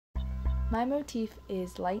My motif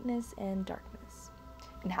is lightness and darkness,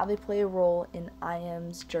 and how they play a role in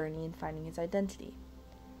I.M's journey in finding his identity.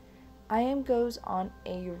 I.M goes on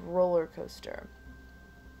a roller coaster,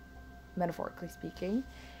 metaphorically speaking.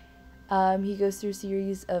 He goes through a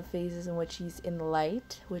series of phases in which he's in the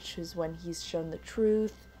light, which is when he's shown the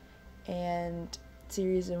truth, and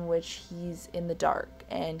series in which he's in the dark,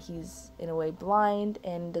 and he's in a way blind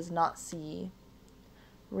and does not see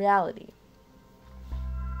reality.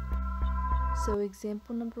 So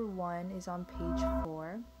example number 1 is on page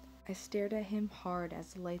 4. I stared at him hard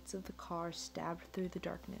as the lights of the car stabbed through the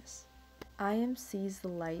darkness. I.M sees the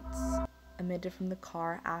lights emitted from the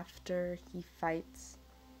car after he fights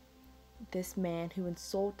this man who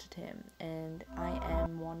insulted him, and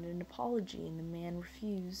I.M wanted an apology and the man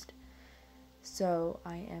refused. So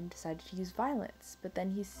I.M decided to use violence, but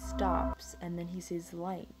then he stops and then he sees the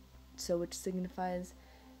light, so which signifies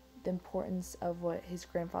the importance of what his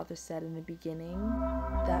grandfather said in the beginning,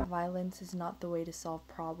 that violence is not the way to solve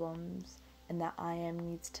problems, and that I.M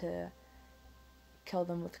needs to kill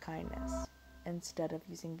them with kindness instead of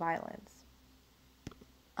using violence.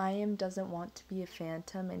 I.M doesn't want to be a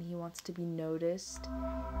phantom, and he wants to be noticed,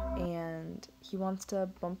 and he wants to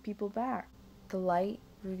bump people back. The light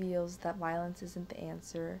reveals that violence isn't the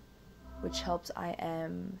answer, which helps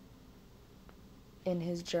I.M in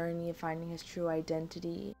his journey of finding his true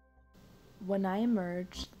identity. When I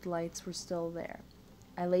emerged, the lights were still there.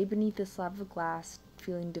 I lay beneath a slab of glass,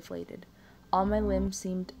 feeling deflated. All my limbs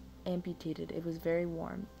seemed amputated. It was very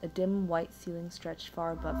warm. A dim white ceiling stretched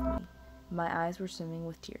far above me. My eyes were swimming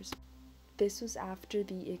with tears. This was after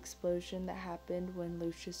the explosion that happened when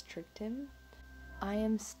Lucius tricked him.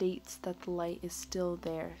 I.M states that the light is still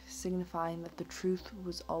there, signifying that the truth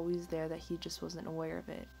was always there, that he just wasn't aware of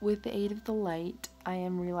it. With the aid of the light,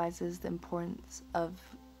 I.M realizes the importance of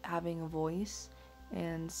having a voice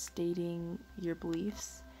and stating your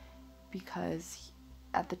beliefs, because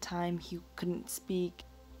at the time he couldn't speak.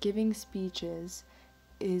 Giving speeches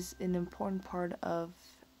is an important part of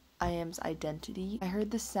I.M's identity. I heard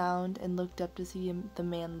the sound and looked up to see the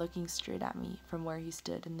man looking straight at me from where he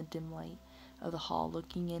stood in the dim light of the hall,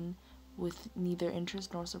 looking in with neither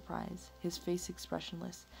interest nor surprise, his face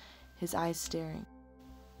expressionless, his eyes staring.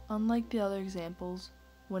 Unlike the other examples,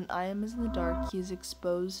 when I.M is in the dark, he is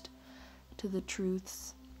exposed to the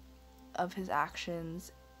truths of his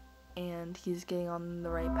actions, and he's getting on the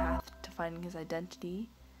right path to finding his identity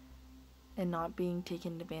and not being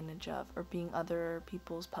taken advantage of or being other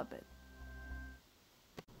people's puppet.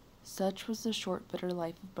 Such was the short, bitter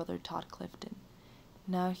life of Brother Todd Clifton.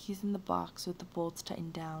 Now he's in the box with the bolts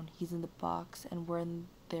tightened down. He's in the box, and we're in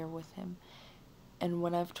there with him. And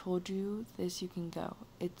when I've told you this, you can go.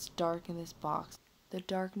 It's dark in this box. The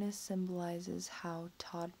darkness symbolizes how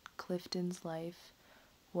Todd Clifton's life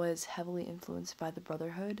was heavily influenced by the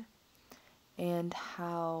Brotherhood, and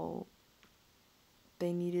how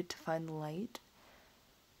they needed to find the light.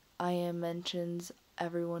 I.M mentions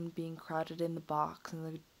everyone being crowded in the box, and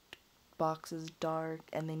the box is dark,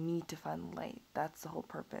 and they need to find the light. That's the whole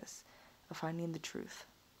purpose of finding the truth.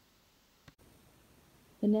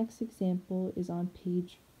 The next example is on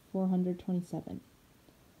page 427.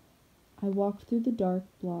 I walked through the dark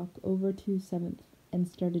block over to 7th and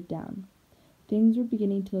started down. Things were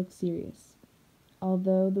beginning to look serious,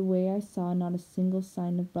 although the way I saw not a single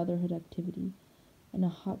sign of Brotherhood activity. In a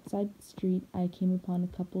hot side street, I came upon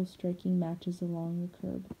a couple striking matches along the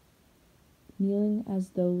curb. Kneeling as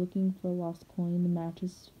though looking for a lost coin, the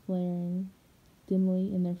matches flaring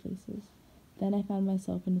dimly in their faces. Then I found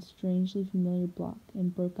myself in a strangely familiar block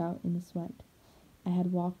and broke out in a sweat. I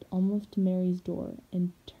had walked almost to Mary's door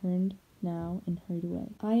and turned now and hurried away.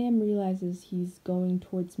 I.M realizes he's going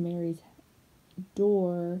towards Mary's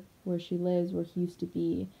door, where she lives, where he used to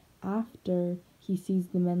be, after he sees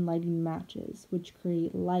the men lighting matches, which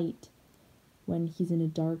create light when he's in a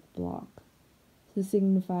dark block. So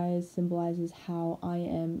this symbolizes how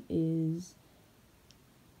I.M is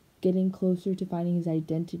getting closer to finding his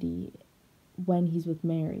identity when he's with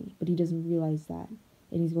Mary, but he doesn't realize that,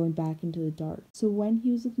 and he's going back into the dark. So when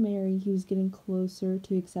he was with Mary, he was getting closer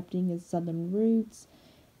to accepting his southern roots,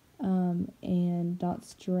 and not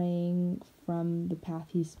straying from the path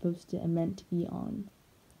he's supposed to and meant to be on,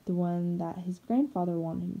 the one that his grandfather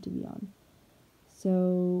wanted him to be on.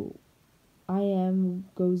 So I.M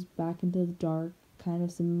goes back into the dark, kind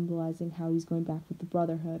of symbolizing how he's going back with the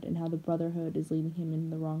Brotherhood, and how the Brotherhood is leading him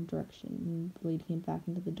in the wrong direction and leading him back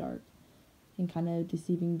into the dark and kind of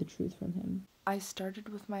deceiving the truth from him. I started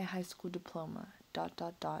with my high school diploma, ...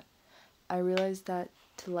 I realized that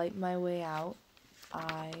to light my way out,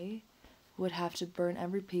 I would have to burn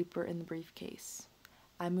every paper in the briefcase.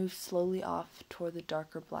 I move slowly off toward the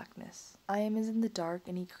darker blackness. I.M is in the dark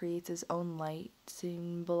and he creates his own light,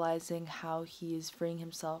 symbolizing how he is freeing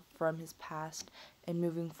himself from his past and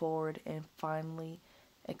moving forward and finally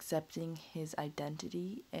accepting his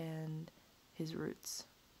identity and his roots.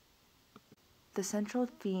 The central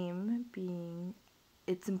theme being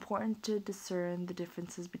it's important to discern the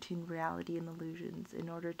differences between reality and illusions in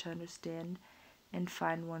order to understand and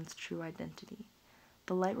find one's true identity.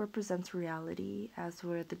 The light represents reality, as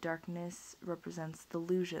where the darkness represents the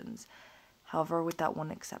illusions, however, with that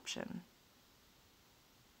one exception,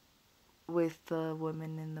 with the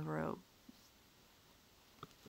woman in the robe.